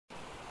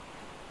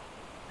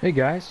Hey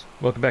guys,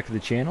 welcome back to the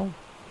channel.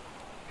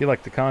 If you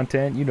like the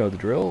content, you know the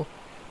drill.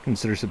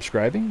 Consider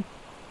subscribing.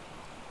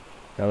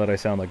 Now that I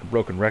sound like a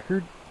broken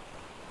record.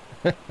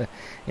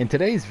 In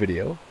today's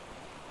video,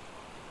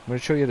 I'm going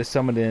to show you how to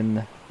summon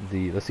in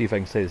the, let's see if I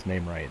can say this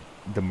name right,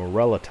 the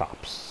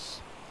Morellatops.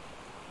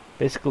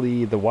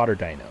 Basically the water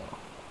dino.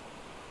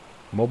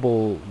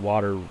 Mobile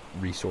water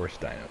resource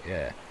dino,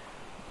 yeah.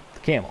 The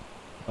camel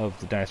of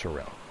the dinosaur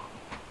realm.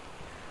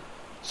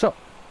 So,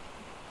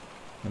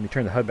 let me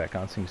turn the HUD back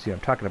on so you can see what I'm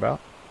talking about.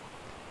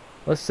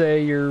 Let's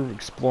say you're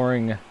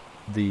exploring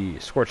the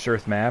Scorched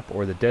Earth map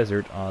or the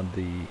desert on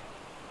the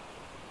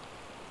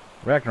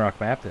Ragnarok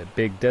map, that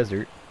big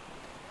desert,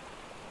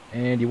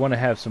 and you want to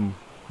have some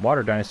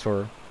water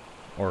dinosaur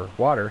or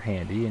water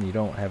handy and you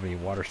don't have any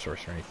water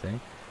source or anything.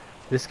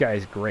 This guy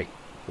is great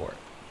for it.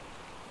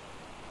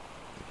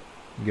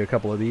 You get a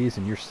couple of these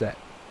and you're set.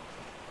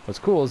 What's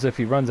cool is if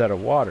he runs out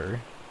of water,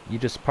 you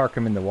just park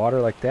him in the water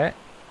like that.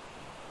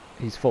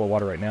 He's full of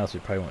water right now, so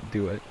he probably won't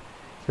do it.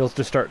 He'll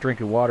just start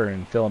drinking water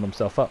and filling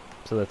himself up.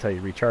 So that's how you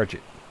recharge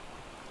it.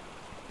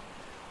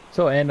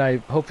 So, and I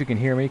hope you can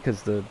hear me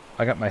because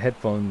I got my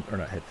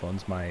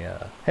my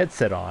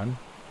headset on,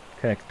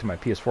 connected to my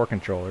PS4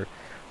 controller.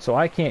 So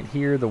I can't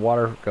hear the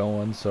water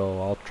going, so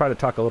I'll try to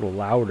talk a little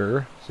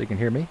louder so you can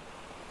hear me.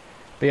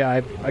 But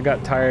yeah, I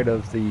got tired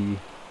of the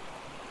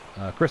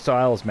Crystal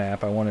Isles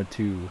map. I wanted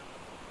to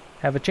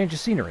have a change of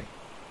scenery.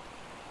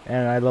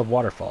 And I love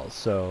waterfalls,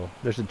 so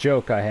there's a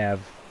joke I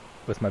have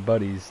with my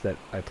buddies that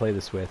I play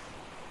this with,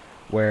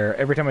 where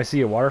every time I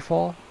see a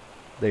waterfall,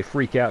 they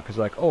freak out because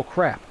they're like, oh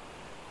crap,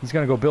 he's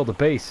going to go build a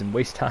base and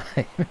waste time,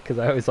 because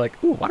I always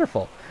like, ooh,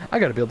 waterfall, I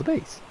got to build a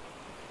base.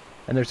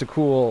 And there's a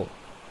cool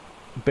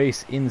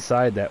base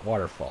inside that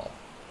waterfall.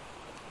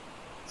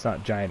 It's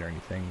not giant or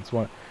anything. It's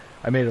one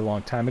I made a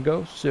long time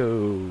ago,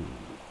 so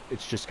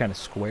it's just kind of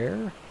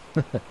square.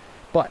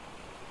 But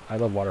I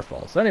love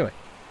waterfalls. So anyway,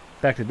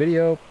 back to the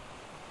video.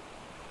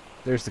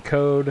 There's the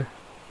code,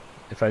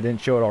 if I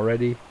didn't show it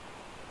already,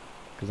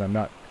 because I'm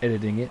not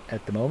editing it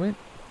at the moment.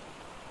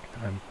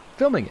 I'm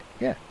filming it,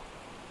 yeah.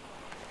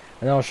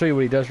 And then I'll show you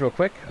what he does real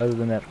quick, other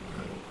than that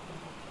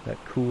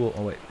cool,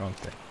 oh wait, wrong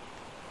thing.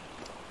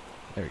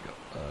 There we go,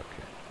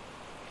 okay.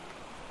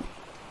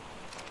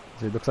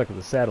 So it looks like with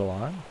the saddle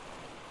on.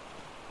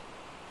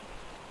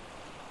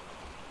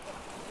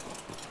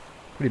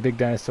 Pretty big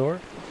dinosaur.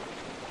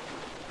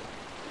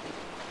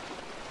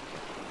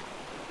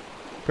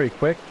 Pretty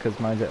quick because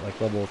mine's at like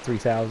level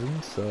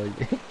 3000, so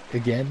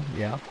again,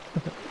 yeah.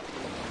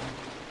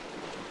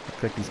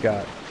 Looks like he's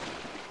got,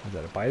 is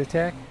that a bite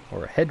attack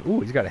or a head? Ooh,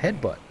 he's got a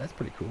headbutt. That's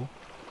pretty cool.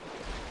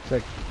 It's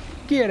like,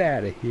 get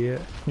out of here.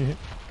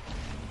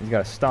 He's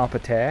got a stomp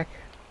attack.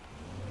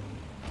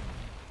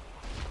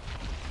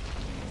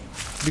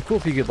 It'd be cool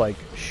if you could like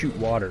shoot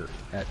water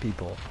at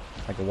people,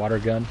 like a water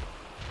gun.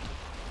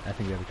 I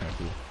think that'd be kind of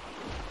cool.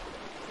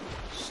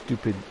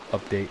 Stupid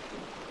update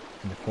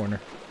in the corner.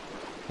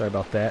 Sorry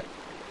about that.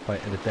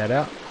 Probably edit that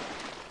out.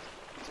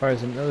 As far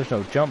as I know, there's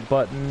no jump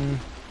button.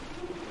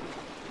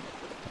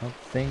 I don't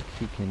think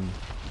he can...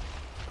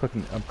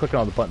 I'm clicking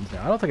all the buttons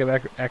now. I don't think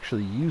I've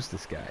actually used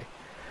this guy.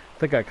 I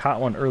think I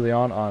caught one early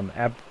on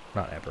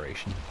not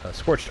Aberration,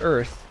 Scorched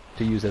Earth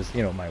to use as,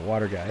 you know, my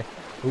water guy.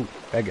 Ooh,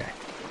 bad guy.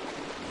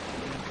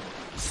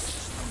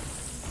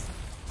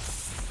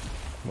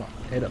 Come on,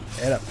 head up,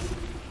 head up.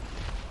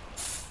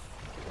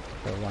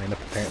 Gotta line up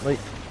apparently.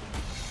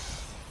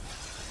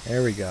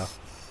 There we go.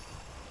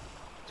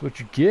 What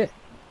you get.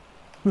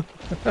 I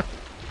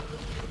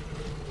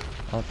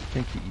don't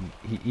think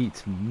he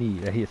eats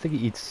meat. I think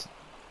he eats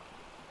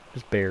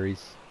just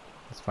berries.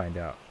 Let's find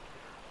out.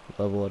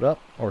 Level it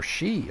up. Or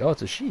she. Oh,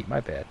 it's a she. My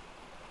bad.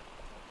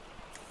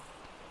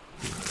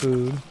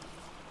 Food.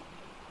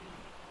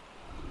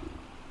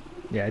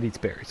 Yeah, it eats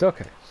berries.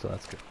 Okay, so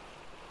that's good.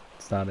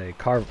 It's not a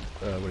what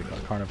do you call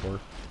it?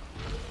 Carnivore.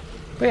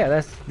 But yeah,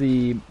 that's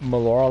the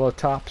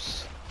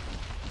Morellatops.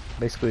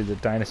 Basically the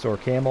dinosaur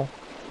camel.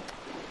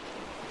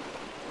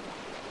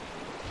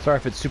 Sorry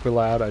if it's super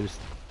loud,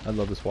 I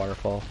love this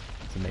waterfall.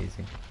 It's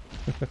amazing.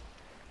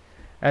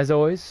 As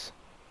always,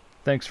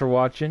 thanks for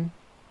watching,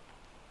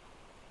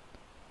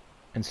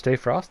 and stay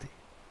frosty.